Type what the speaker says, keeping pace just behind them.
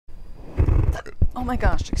Oh my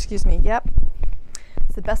gosh, excuse me, yep.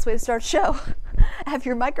 It's the best way to start a show. Have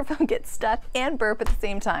your microphone get stuck and burp at the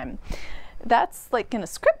same time. That's like in a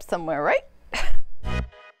script somewhere, right?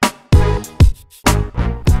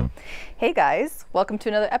 Hey guys, welcome to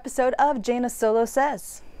another episode of Jaina Solo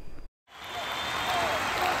Says.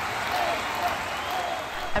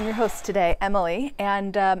 I'm your host today, Emily,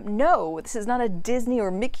 and no, this is not a Disney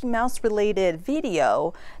or Mickey Mouse related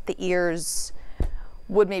video. The ears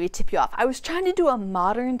would maybe tip you off. I was trying to do a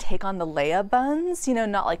modern take on the Leia buns, you know,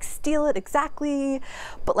 not like steal it exactly,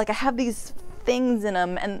 but like I have these things in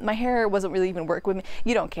them and my hair wasn't really even working with me.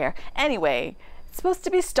 You don't care. Anyway, it's supposed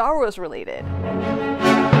to be Star Wars related.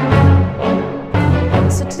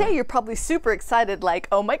 So today you're probably super excited like,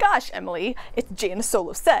 oh my gosh, Emily, it's Jaina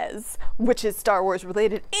Solo Says, which is Star Wars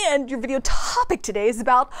related, and your video topic today is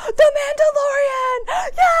about The Mandalorian!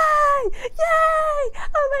 Yay! Yay!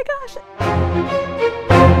 Oh my gosh!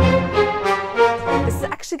 This is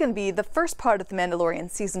actually going to be the first part of The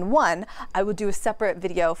Mandalorian Season 1. I will do a separate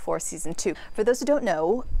video for Season 2. For those who don't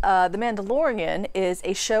know, The Mandalorian is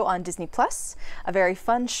a show on Disney+, a very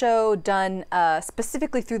fun show done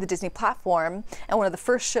specifically through the Disney platform, and one of the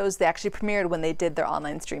first shows they actually premiered when they did their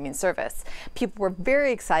online streaming service. People were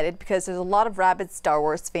very excited because there's a lot of rabid Star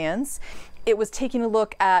Wars fans. It was taking a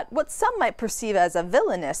look at what some might perceive as a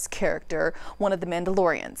villainous character, one of the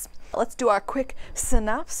Mandalorians. Let's do our quick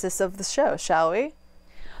synopsis of the show, shall we?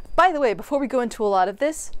 By the way, before we go into a lot of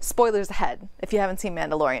this, spoilers ahead if you haven't seen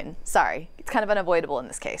Mandalorian. Sorry, it's kind of unavoidable in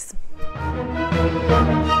this case.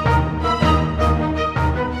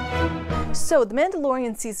 So, The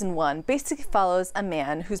Mandalorian Season 1 basically follows a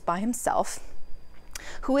man who's by himself,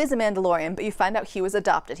 who is a Mandalorian, but you find out he was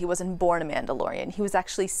adopted. He wasn't born a Mandalorian. He was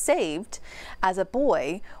actually saved as a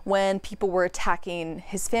boy when people were attacking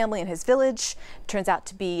his family and his village. It turns out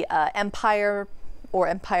to be Empire or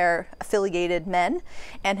Empire-affiliated men,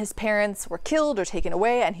 and his parents were killed or taken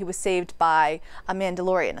away, and he was saved by a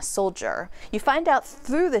Mandalorian, a soldier. You find out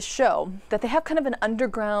through this show that they have kind of an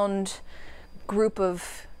underground group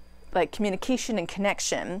of like communication and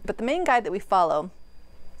connection, but the main guy that we follow,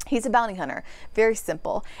 he's a bounty hunter, very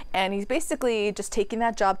simple, and he's basically just taking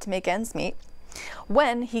that job to make ends meet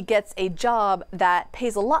when he gets a job that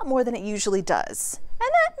pays a lot more than it usually does. And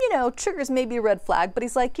that, you know, triggers maybe a red flag, but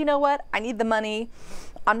he's like, you know what, I need the money.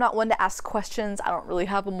 I'm not one to ask questions. I don't really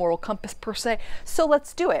have a moral compass per se, so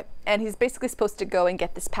let's do it. And he's basically supposed to go and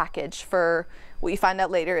get this package for what you find out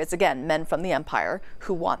later is, again, men from the Empire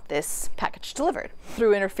who want this package delivered.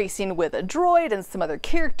 Through interfacing with a droid and some other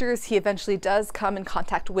characters, he eventually does come in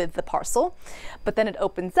contact with the parcel, but then it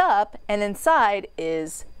opens up and inside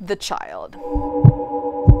is the child.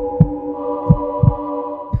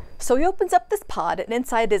 So he opens up this pod and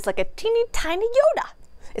inside is like a teeny tiny Yoda.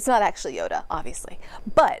 It's not actually Yoda, obviously,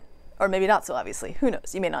 but, or maybe not so obviously, who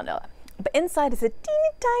knows, you may not know that. But inside is a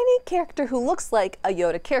teeny tiny character who looks like a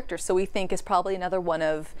Yoda character, so we think is probably another one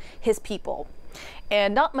of his people.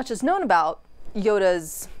 And not much is known about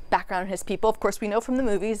Yoda's background and his people. Of course, we know from the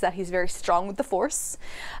movies that he's very strong with the Force.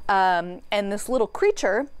 And this little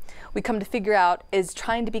creature, we come to figure out, is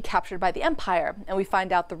trying to be captured by the Empire. And we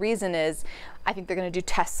find out the reason is, I think they're going to do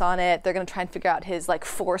tests on it. They're going to try and figure out his like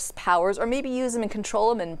Force powers, or maybe use him and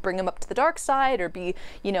control him and bring him up to the dark side, or be,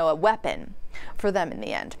 you know, a weapon for them in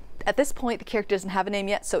the end. At this point, the character doesn't have a name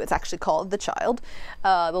yet, so it's actually called the child,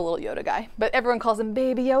 the little Yoda guy. But everyone calls him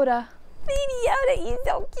Baby Yoda. Baby Yoda, he's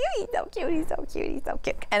so cute, he's so cute, he's so cute, he's so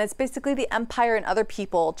cute. And it's basically the Empire and other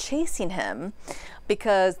people chasing him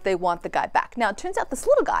because they want the guy back. Now, it turns out this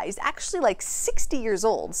little guy is actually like 60 years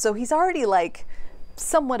old, so he's already like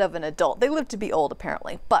somewhat of an adult. They live to be old,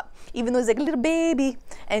 apparently. But even though he's like a little baby,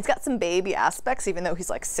 and he's got some baby aspects, even though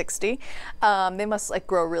he's like 60, they must like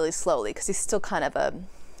grow really slowly because he's still kind of a,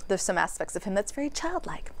 there's some aspects of him that's very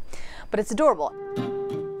childlike. But it's adorable.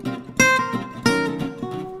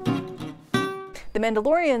 The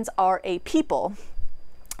Mandalorians are a people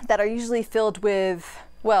that are usually filled with,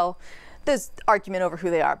 well, there's argument over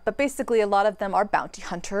who they are, but basically a lot of them are bounty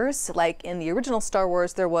hunters. Like in the original Star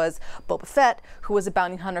Wars, there was Boba Fett, who was a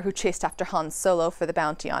bounty hunter who chased after Han Solo for the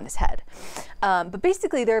bounty on his head. But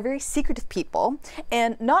basically, they're very secretive people,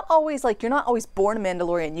 and not always, like, you're not always born a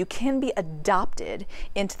Mandalorian. You can be adopted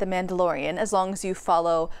into the Mandalorian as long as you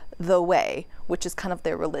follow the way, which is kind of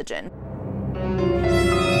their religion.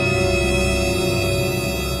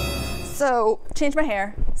 So, changed my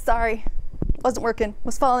hair. Sorry, wasn't working,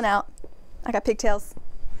 was falling out. I got pigtails.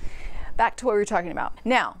 Back to what we were talking about.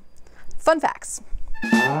 Now, fun facts.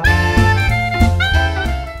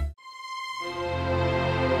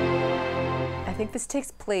 I think this takes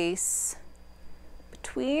place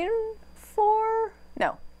between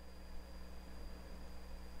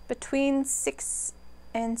between 6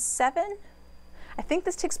 and 7. I think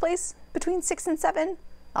this takes place between 6 and 7.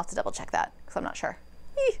 I'll have to double check that because I'm not sure.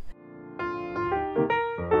 Eeh.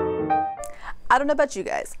 I don't know about you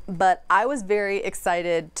guys, but I was very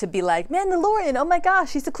excited to be like, Mandalorian, oh my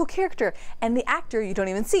gosh, he's a cool character. And the actor you don't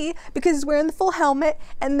even see because he's wearing the full helmet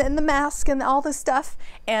and then the mask and all this stuff,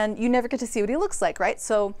 and you never get to see what he looks like, right?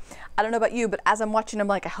 So I don't know about you, but as I'm watching, I'm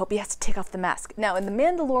like, I hope he has to take off the mask. Now, in the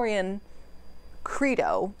Mandalorian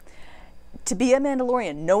credo, to be a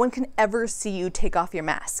Mandalorian, no one can ever see you take off your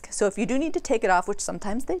mask. So if you do need to take it off, which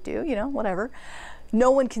sometimes they do, you know, whatever, no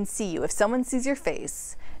one can see you. If someone sees your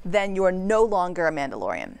face, then you are no longer a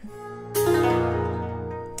Mandalorian.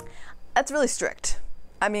 That's really strict.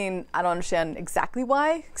 I mean, I don't understand exactly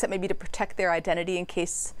why, except maybe to protect their identity in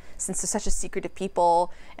case, since they're such a secretive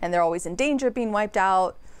people and they're always in danger of being wiped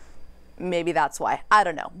out. Maybe that's why. I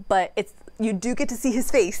don't know. But you do get to see his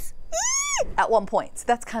face at one point, so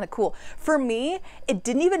that's kind of cool. For me, it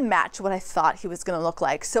didn't even match what I thought he was going to look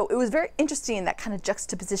like, so it was very interesting, that kind of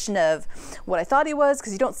juxtaposition of what I thought he was,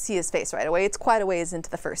 because you don't see his face right away. It's quite a ways into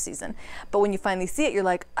the first season, but when you finally see it, you're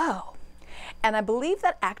like, oh. And I believe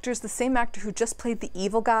that actor is the same actor who just played the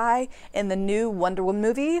evil guy in the new Wonder Woman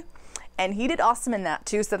movie, and he did awesome in that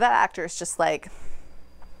too. So that actor is just like,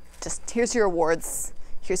 here's your awards,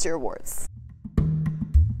 here's your awards.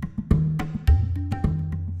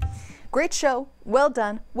 Great show, well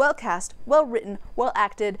done, well cast, well written, well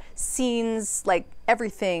acted, scenes, like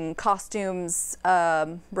everything, costumes,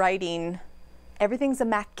 writing, everything's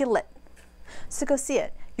immaculate. So go see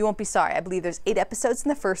it. You won't be sorry. I believe there's 8 episodes in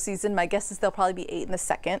the first season. My guess is there'll probably be 8 in the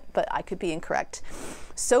second, but I could be incorrect.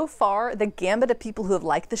 So far, the gambit of people who have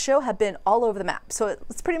liked the show have been all over the map. So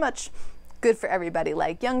it's pretty much good for everybody,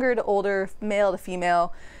 like younger to older, male to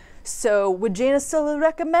female. So would Jaina still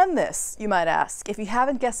recommend this, you might ask? If you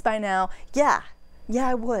haven't guessed by now, yeah,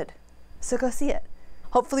 I would. So go see it.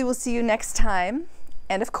 Hopefully we'll see you next time.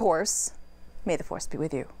 And of course, may the Force be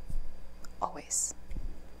with you. Always.